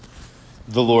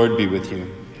The Lord be with you.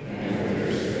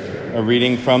 A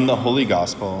reading from the Holy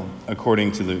Gospel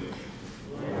according to Luke.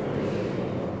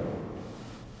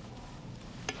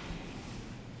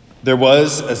 There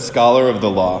was a scholar of the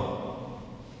law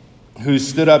who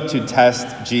stood up to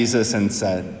test Jesus and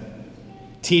said,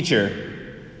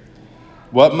 "Teacher,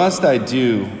 what must I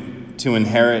do to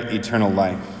inherit eternal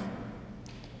life?"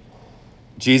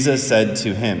 Jesus said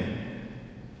to him,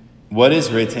 "What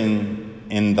is written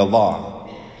in the law?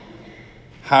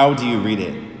 How do you read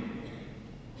it?"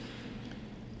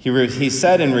 He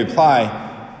said in reply,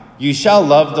 "You shall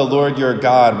love the Lord your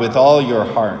God with all your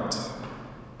heart,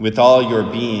 with all your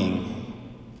being,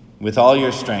 with all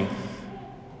your strength,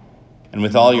 and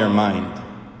with all your mind,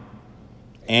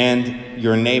 and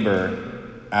your neighbor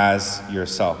as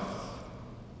yourself."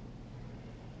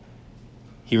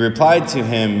 He replied to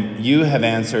him, "You have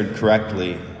answered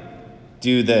correctly.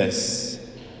 Do this,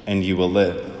 and you will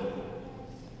live."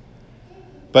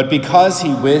 But because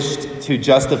he wished to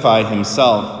justify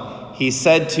himself, he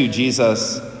said to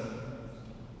Jesus,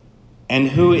 "And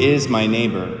who is my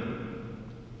neighbor?"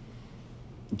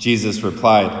 Jesus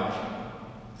replied,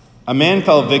 "A man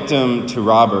fell victim to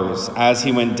robbers as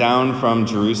he went down from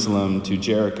Jerusalem to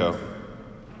Jericho.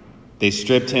 They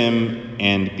stripped him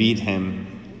and beat him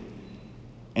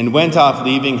and went off,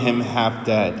 leaving him half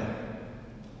dead.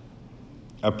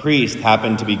 A priest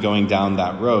happened to be going down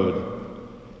that road,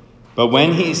 but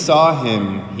when he saw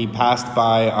him, he passed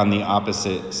by on the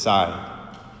opposite side.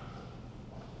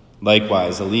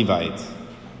 Likewise, a Levite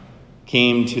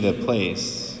came to the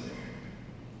place,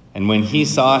 and when he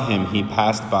saw him, he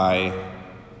passed by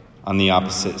on the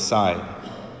opposite side.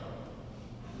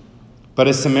 But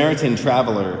a Samaritan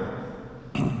traveler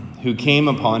who came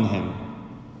upon him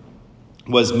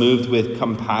was moved with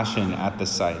compassion at the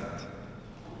sight.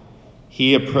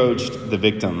 He approached the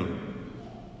victim,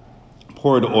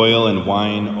 poured oil and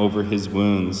wine over his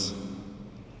wounds,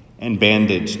 and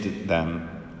bandaged them.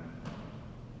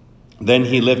 Then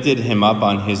he lifted him up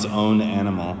on his own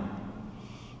animal,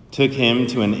 took him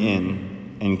to an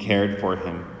inn, and cared for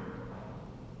him.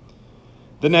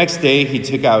 The next day he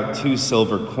took out 2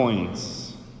 silver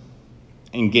coins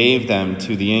and gave them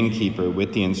to the innkeeper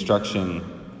with the instruction,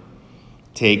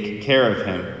 "Take care of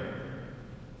him.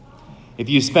 If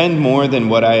you spend more than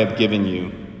what I have given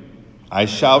you, I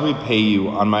shall repay you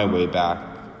on my way back."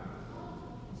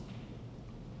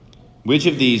 Which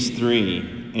of these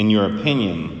 3, in your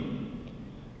opinion,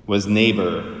 was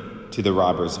neighbor to the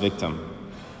robber's victim?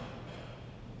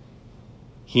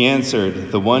 He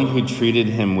answered, "The one who treated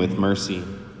him with mercy."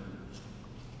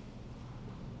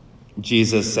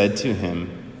 Jesus said to him,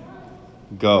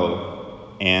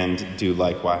 "Go and do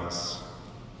likewise."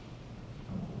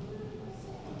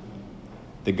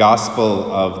 The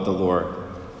Gospel of the Lord.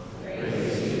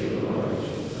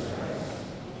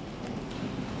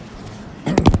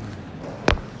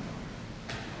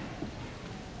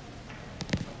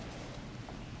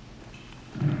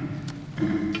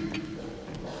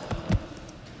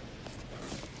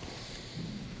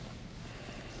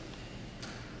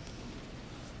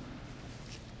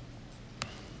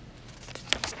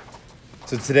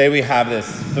 So today we have this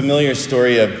familiar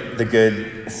story of the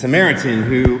Good Samaritan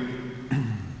who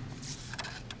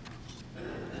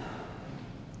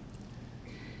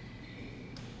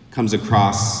comes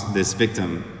across this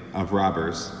victim of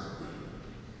robbers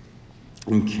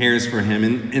and cares for him.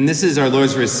 And this is our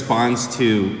Lord's response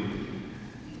to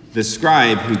the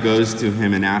scribe who goes to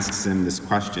him and asks him this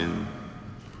question.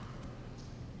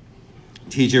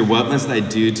 "Teacher, what must I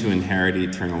do to inherit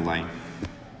eternal life?"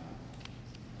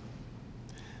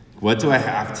 What do I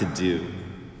have to do?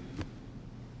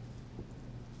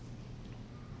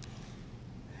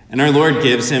 And our Lord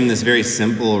gives him this very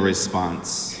simple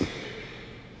response.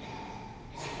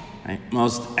 Right?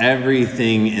 Most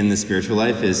everything in the spiritual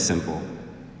life is simple.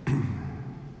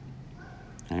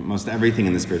 Right? Most everything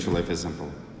in the spiritual life is simple.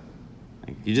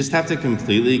 Right? You just have to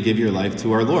completely give your life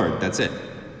to our Lord. That's it.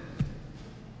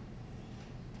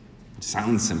 It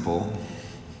sounds simple,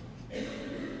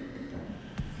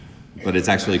 but it's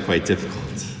actually quite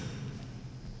difficult.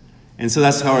 And so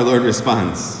that's how our Lord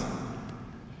responds.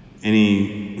 And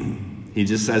he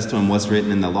just says to him, "What's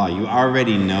written in the law? You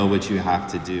already know what you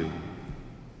have to do."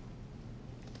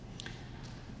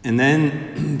 And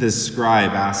then the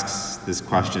scribe asks this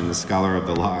question, the scholar of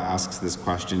the law asks this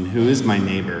question, "Who is my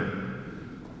neighbor?"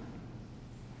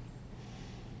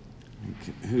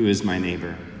 Who is my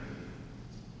neighbor?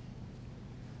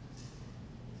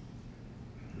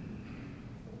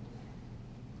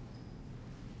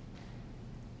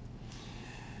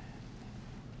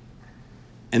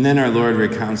 And then our Lord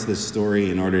recounts this story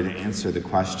in order to answer the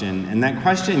question. And that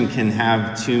question can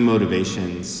have two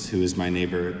motivations: who is my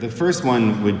neighbor? The first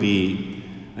one would be,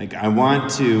 I want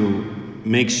to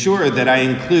make sure that I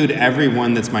include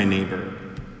everyone that's my neighbor.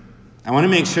 I want to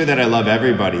make sure that I love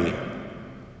everybody.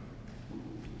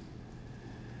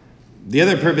 The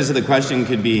other purpose of the question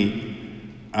could be,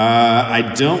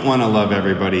 I don't want to love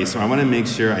everybody, so I want to make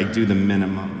sure I do the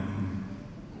minimum.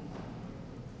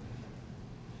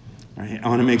 Right? I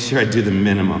want to make sure I do the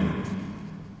minimum.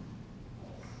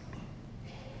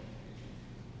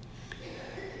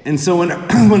 And so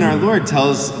when our Lord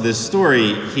tells this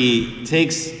story, he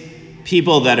takes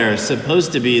people that are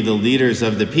supposed to be the leaders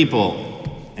of the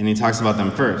people, and he talks about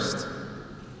them first.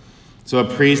 So a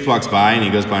priest walks by and he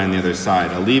goes by on the other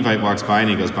side. A Levite walks by and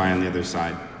he goes by on the other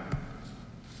side.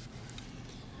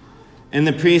 And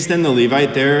the priest and the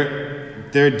Levite,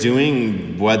 they're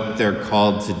doing what they're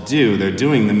called to do. They're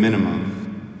doing the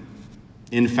minimum.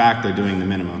 In fact, they're doing the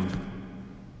minimum.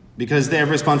 Because they have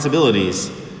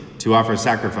responsibilities to offer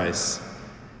sacrifice.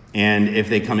 And if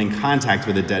they come in contact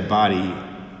with a dead body,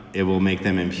 it will make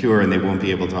them impure and they won't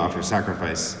be able to offer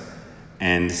sacrifice.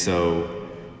 And so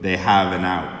they have an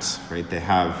out, right? They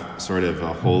have sort of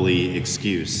a holy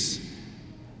excuse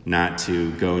not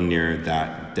to go near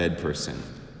that dead person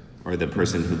or the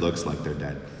person who looks like they're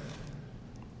dead.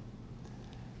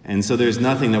 And so there's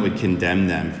nothing that would condemn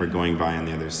them for going by on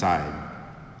the other side.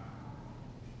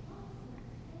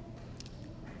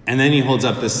 And then he holds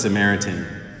up this Samaritan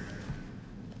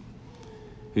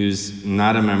who's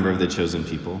not a member of the chosen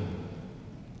people.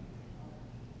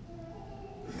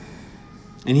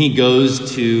 And he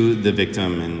goes to the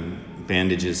victim and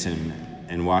bandages him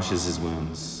and washes his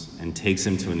wounds and takes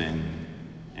him to an inn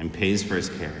and pays for his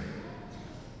care.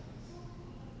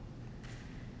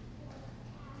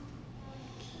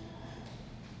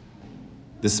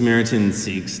 The Samaritan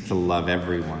seeks to love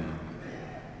everyone.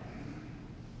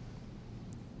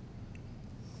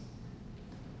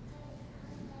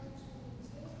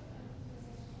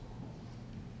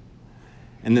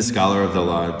 And the scholar of the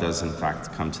law does in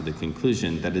fact come to the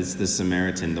conclusion that it's the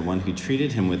Samaritan, the one who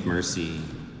treated him with mercy,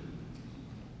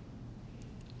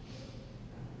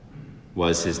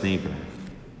 was his neighbor.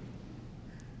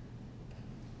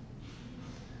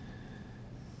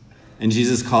 And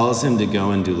Jesus calls him to go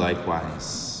and do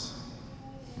likewise.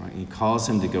 Right? He calls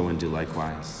him to go and do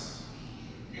likewise.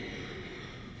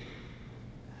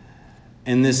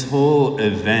 And this whole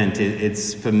event,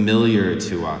 it's familiar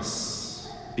to us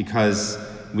because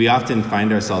we often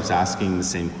find ourselves asking the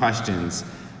same questions,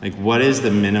 like, what is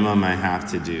the minimum I have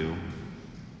to do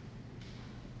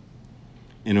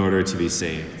in order to be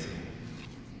saved?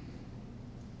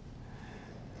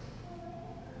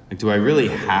 Like, do I really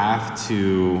have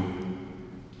to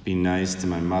be nice to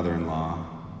my mother-in-law?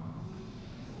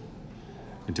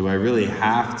 Or do I really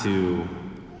have to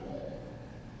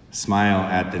smile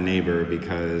at the neighbor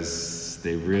because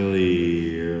they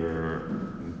really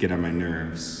get on my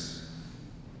nerves?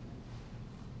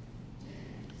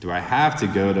 Do I have to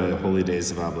go to Holy Days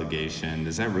of Obligation?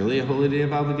 Is that really a holy day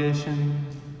of obligation?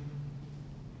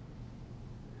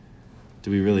 Do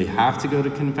we really have to go to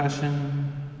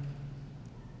confession?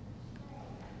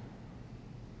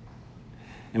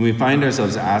 And we find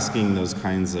ourselves asking those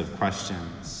kinds of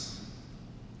questions.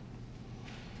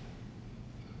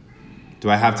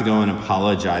 Do I have to go and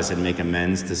apologize and make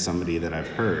amends to somebody that I've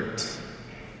hurt?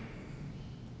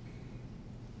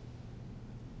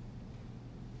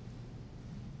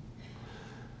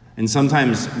 And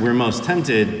sometimes we're most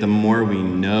tempted the more we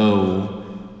know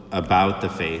about the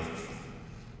faith.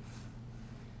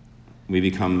 We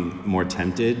become more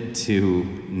tempted to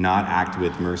not act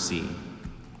with mercy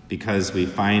because we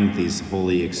find these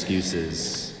holy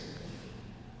excuses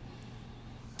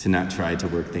to not try to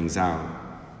work things out.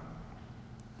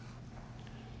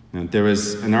 Now, there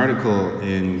was an article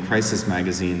in Crisis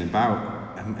Magazine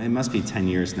about, it must be 10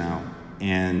 years now,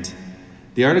 and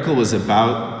the article was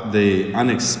about the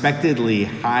unexpectedly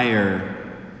higher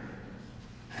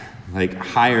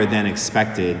than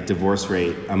expected divorce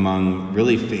rate among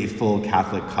really faithful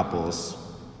Catholic couples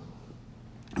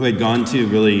who had gone to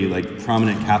really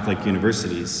prominent Catholic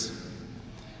universities.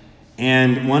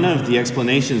 And one of the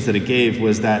explanations that it gave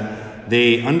was that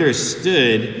they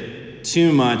understood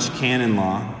too much canon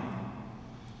law,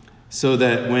 so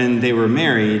that when they were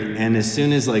married, and as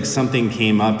soon as something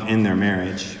came up in their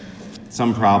marriage,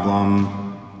 some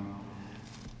problem,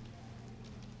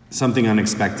 something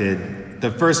unexpected,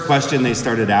 the first question they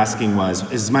started asking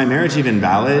was, is my marriage even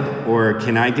valid, or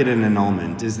can I get an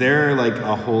annulment? Is there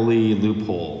a holy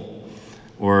loophole?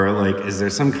 Or is there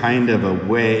some kind of a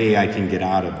way I can get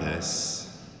out of this?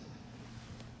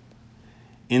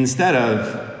 Instead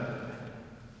of,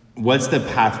 what's the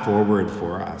path forward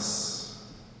for us?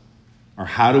 Or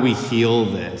how do we heal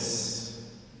this?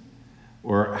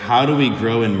 Or how do we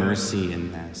grow in mercy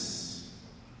in this?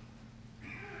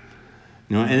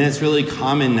 And it's really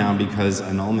common now because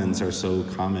annulments are so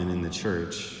common in the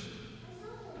church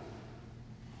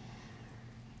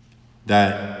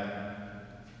that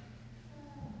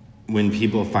when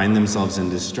people find themselves in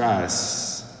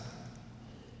distress,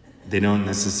 they don't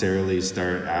necessarily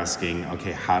start asking,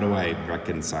 okay, how do I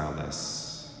reconcile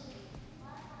this?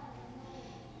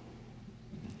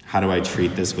 How do I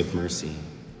treat this with mercy?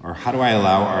 Or how do I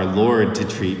allow our Lord to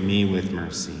treat me with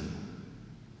mercy?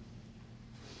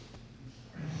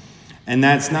 And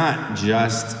that's not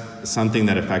just something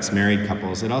that affects married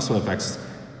couples. It also affects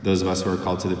those of us who are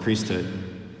called to the priesthood.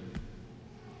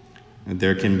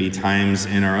 There can be times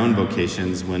in our own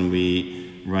vocations when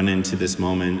we run into this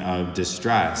moment of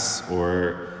distress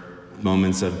or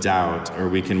moments of doubt, or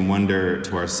we can wonder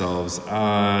to ourselves,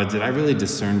 did I really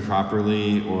discern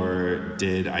properly? Or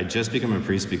did I just become a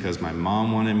priest because my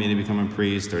mom wanted me to become a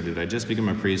priest? Or did I just become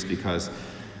a priest because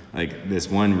this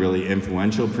one really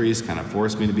influential priest kind of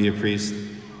forced me to be a priest?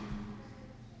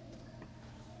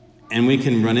 And we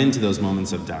can run into those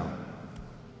moments of doubt.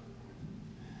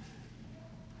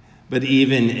 But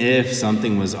even if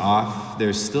something was off,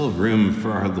 there's still room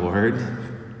for our Lord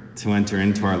to enter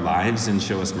into our lives and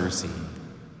show us mercy.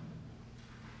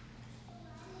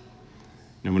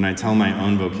 When I tell my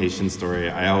own vocation story,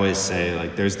 I always say,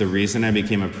 there's the reason I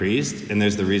became a priest, and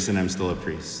there's the reason I'm still a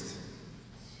priest.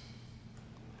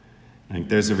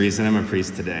 There's a reason I'm a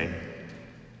priest today.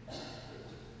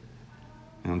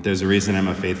 There's a reason I'm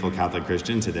a faithful Catholic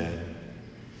Christian today.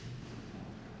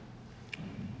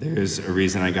 There's a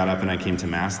reason I got up and I came to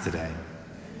Mass today.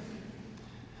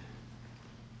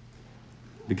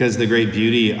 Because the great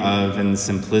beauty of and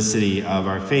simplicity of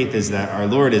our faith is that our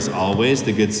Lord is always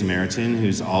the Good Samaritan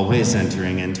who's always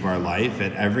entering into our life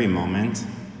at every moment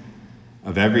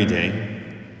of every day,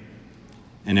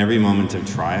 in every moment of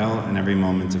trial, in every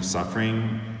moment of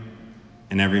suffering,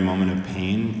 in every moment of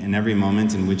pain, in every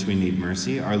moment in which we need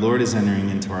mercy. Our Lord is entering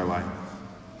into our life.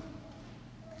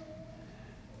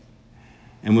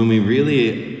 And when we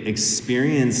really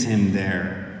experience him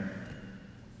there,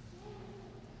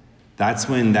 that's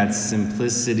when that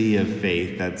simplicity of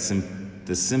faith,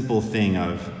 the simple thing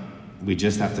of we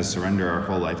just have to surrender our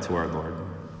whole life to our Lord,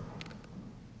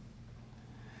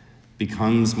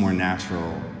 becomes more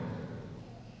natural.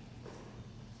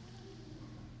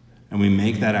 And we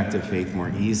make that act of faith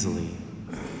more easily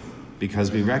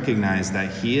because we recognize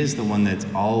that he is the one that's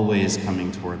always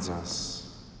coming towards us.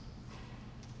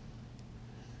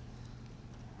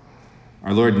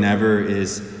 Our Lord never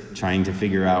is trying to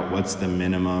figure out what's the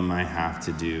minimum I have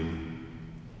to do.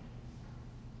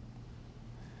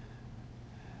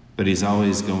 But he's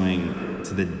always going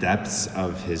to the depths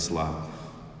of his love.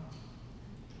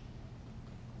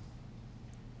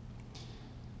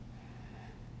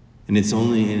 And it's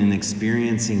only in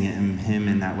experiencing him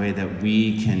in that way that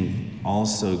we can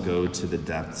also go to the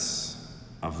depths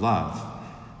of love.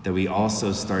 That we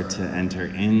also start to enter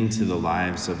into the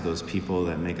lives of those people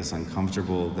that make us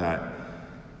uncomfortable, that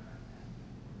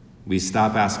we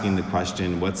stop asking the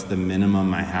question, what's the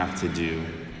minimum I have to do?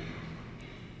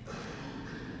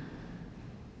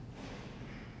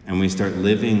 And we start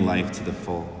living life to the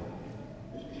full.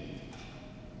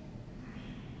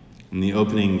 In the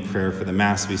opening prayer for the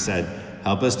Mass, we said,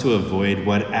 help us to avoid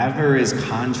whatever is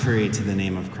contrary to the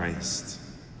name of Christ.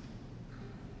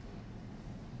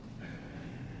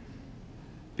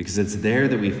 Because it's there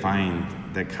that we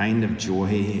find the kind of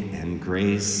joy and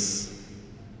grace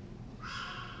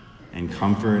and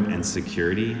comfort and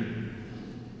security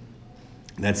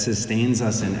that sustains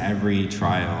us in every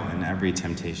trial and every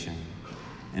temptation,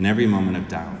 in every moment of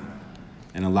doubt,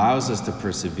 and allows us to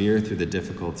persevere through the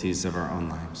difficulties of our own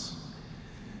lives.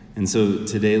 And so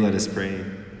today, let us pray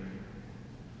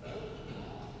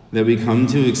that we come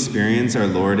to experience our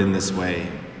Lord in this way,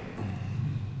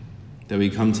 that we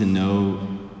come to know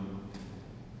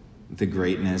the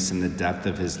greatness and the depth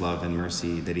of his love and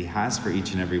mercy that he has for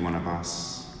each and every one of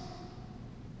us,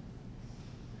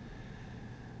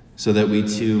 so that we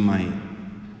too might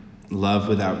love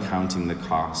without counting the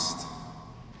cost,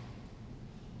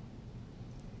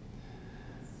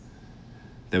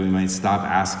 that we might stop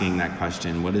asking that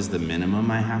question, what is the minimum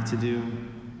I have to do?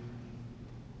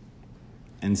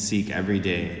 And seek every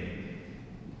day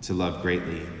to love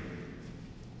greatly.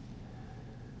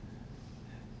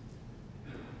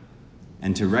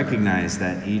 And to recognize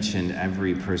that each and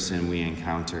every person we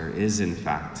encounter is in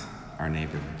fact our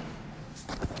neighbor.